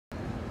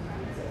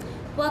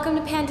Welcome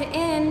to Panda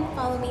Inn.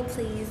 Follow me,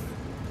 please.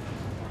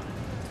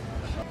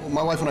 Well,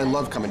 my wife and I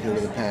love coming here to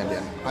the Panda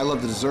Inn. I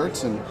love the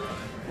desserts, and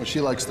well,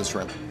 she likes the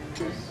shrimp.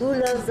 Who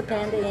loves the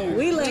Panda Inn?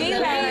 We love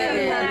the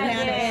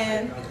Panda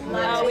Inn.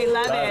 Oh, we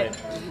love it.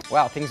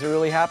 Wow, things are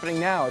really happening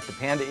now at the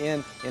Panda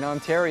Inn in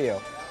Ontario.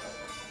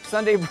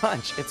 Sunday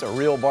brunch, it's a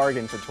real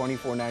bargain for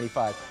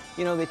 $24.95.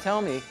 You know, they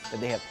tell me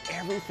that they have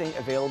everything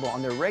available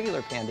on their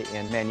regular Panda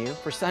Inn menu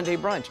for Sunday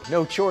brunch.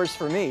 No chores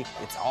for me.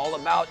 It's all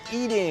about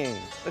eating.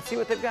 Let's see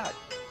what they've got.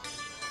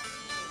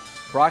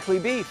 Broccoli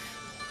beef,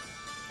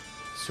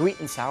 sweet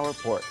and sour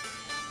pork,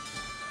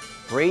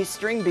 braised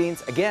string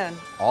beans, again,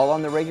 all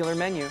on the regular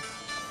menu,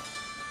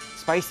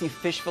 spicy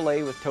fish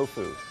fillet with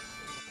tofu,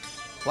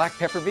 black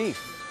pepper beef,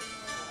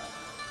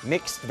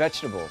 mixed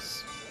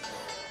vegetables,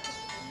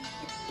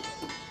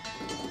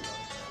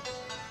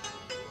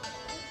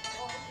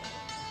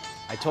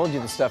 I told you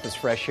the stuff is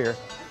fresh here.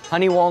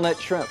 Honey walnut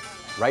shrimp,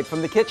 right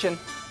from the kitchen.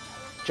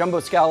 Jumbo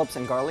scallops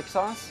and garlic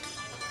sauce.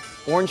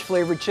 Orange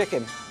flavored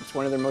chicken, it's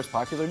one of their most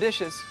popular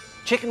dishes.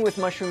 Chicken with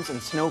mushrooms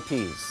and snow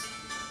peas.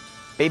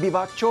 Baby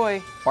bok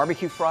choy,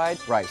 barbecue fried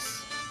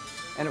rice.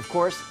 And of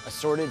course,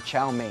 assorted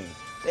chow mein.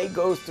 They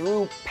go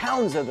through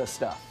pounds of the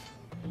stuff.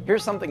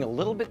 Here's something a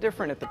little bit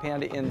different at the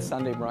Panda Inn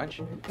Sunday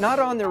brunch. Not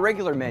on their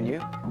regular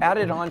menu,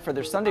 added on for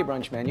their Sunday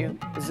brunch menu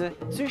is a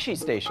sushi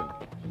station.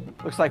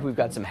 Looks like we've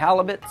got some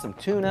halibut, some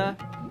tuna,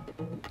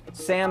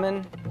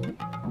 salmon,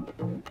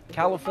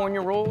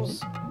 California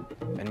rolls,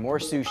 and more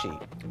sushi.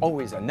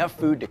 Always enough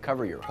food to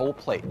cover your whole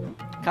plate.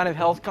 Kind of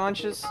health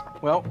conscious?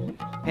 Well,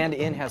 Panda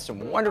Inn has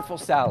some wonderful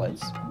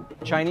salads.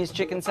 Chinese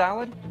chicken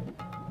salad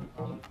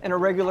and a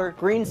regular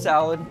green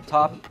salad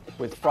topped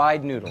with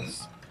fried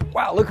noodles.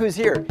 Wow, look who's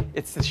here.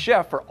 It's the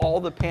chef for all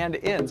the Panda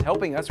Inns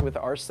helping us with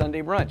our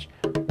Sunday brunch.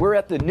 We're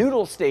at the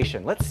noodle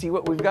station. Let's see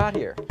what we've got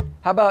here.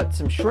 How about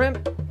some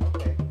shrimp,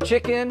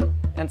 chicken,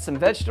 and some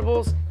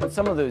vegetables, and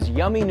some of those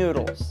yummy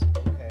noodles.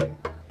 Okay.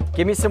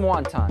 Give me some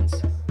wontons.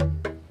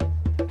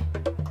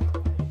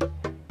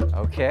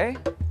 Okay.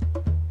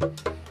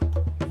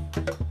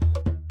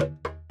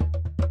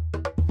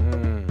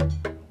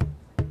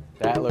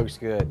 That looks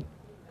good.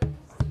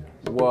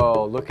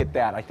 Whoa, look at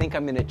that. I think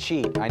I'm gonna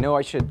cheat. I know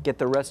I should get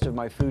the rest of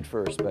my food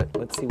first, but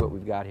let's see what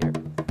we've got here.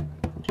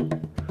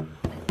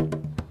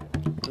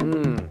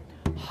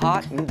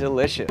 Hot and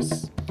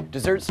delicious.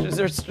 Desserts,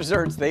 desserts,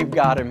 desserts, they've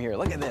got them here.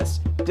 Look at this.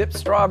 Dipped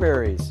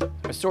strawberries,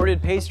 assorted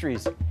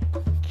pastries,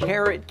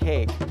 carrot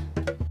cake.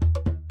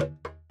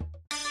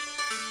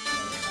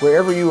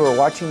 Wherever you are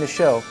watching the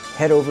show,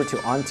 head over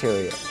to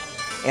Ontario.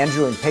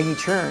 Andrew and Peggy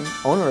Churn,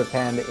 owner of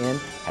Panda Inn,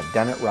 have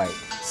done it right.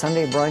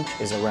 Sunday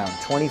brunch is around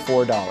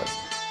 $24.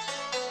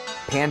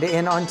 Panda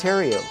Inn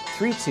Ontario,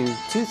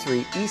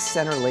 3223 East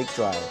Center Lake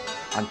Drive,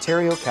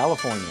 Ontario,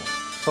 California.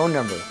 Phone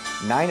number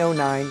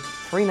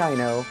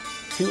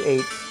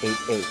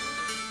 909-390-2888.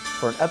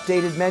 For an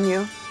updated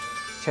menu,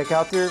 check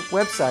out their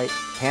website,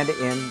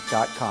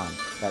 pandainn.com.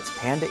 That's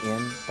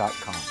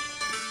pandainn.com.